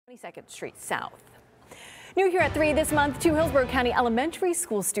22nd Street South. New here at 3 this month, two Hillsborough County elementary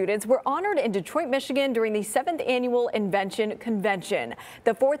school students were honored in Detroit, Michigan during the 7th annual Invention Convention.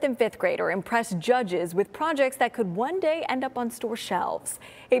 The 4th and 5th grader impressed judges with projects that could one day end up on store shelves.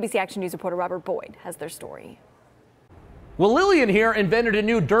 ABC Action News reporter Robert Boyd has their story. Well, Lillian here invented a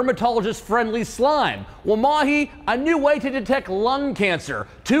new dermatologist-friendly slime. Well, Mahi, a new way to detect lung cancer.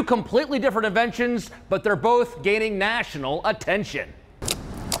 Two completely different inventions, but they're both gaining national attention.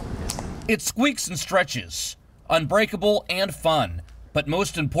 It squeaks and stretches, unbreakable and fun. But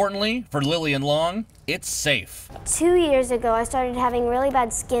most importantly, for Lillian Long, it's safe. 2 years ago, I started having really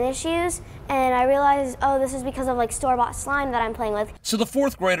bad skin issues, and I realized, oh, this is because of store-bought slime that I'm playing with. So the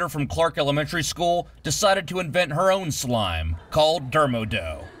 4th grader from Clark Elementary School decided to invent her own slime called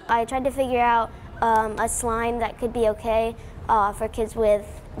Dermodough. I tried to figure out a slime that could be okay for kids with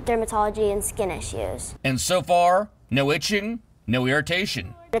dermatology and skin issues. And so far, no itching, no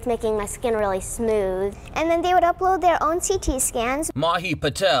irritation. It's making my skin really smooth. And then they would upload their own CT scans. Mahi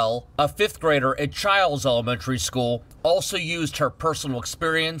Patel, a 5th grader at Childs Elementary School, also used her personal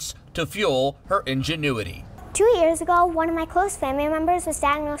experience to fuel her ingenuity. 2 years ago, one of my close family members was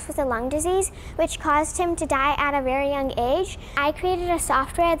diagnosed with a lung disease, which caused him to die at a very young age. I created a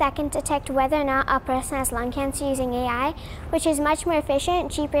software that can detect whether or not a person has lung cancer using AI, which is much more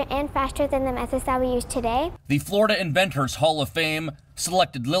efficient, cheaper, and faster than the methods that we use today. The Florida Inventors Hall of Fame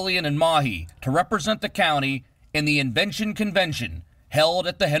selected Lillian and Mahi to represent the county in the Invention Convention held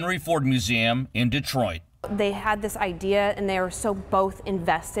at the Henry Ford Museum in Detroit. They had this idea and they were so both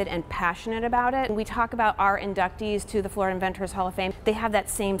invested and passionate about it. We talk about our inductees to the Florida Inventors Hall of Fame. They have that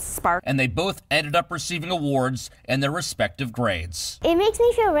same spark. And they both ended up receiving awards and their respective grades. It makes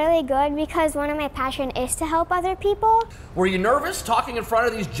me feel really good because one of my passions is to help other people. Were you nervous talking in front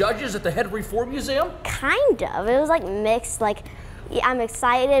of these judges at the Henry Ford Museum? Kind of. It was like mixed, I'm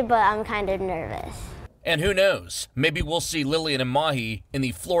excited, but I'm kind of nervous. And who knows, maybe we'll see Lillian and Mahi in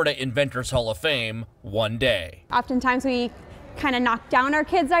the Florida Inventors Hall of Fame one day. Oftentimes we kind of knock down our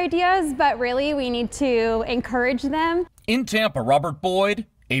kids' ideas, but really we need to encourage them. In Tampa, Robert Boyd,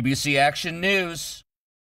 ABC Action News.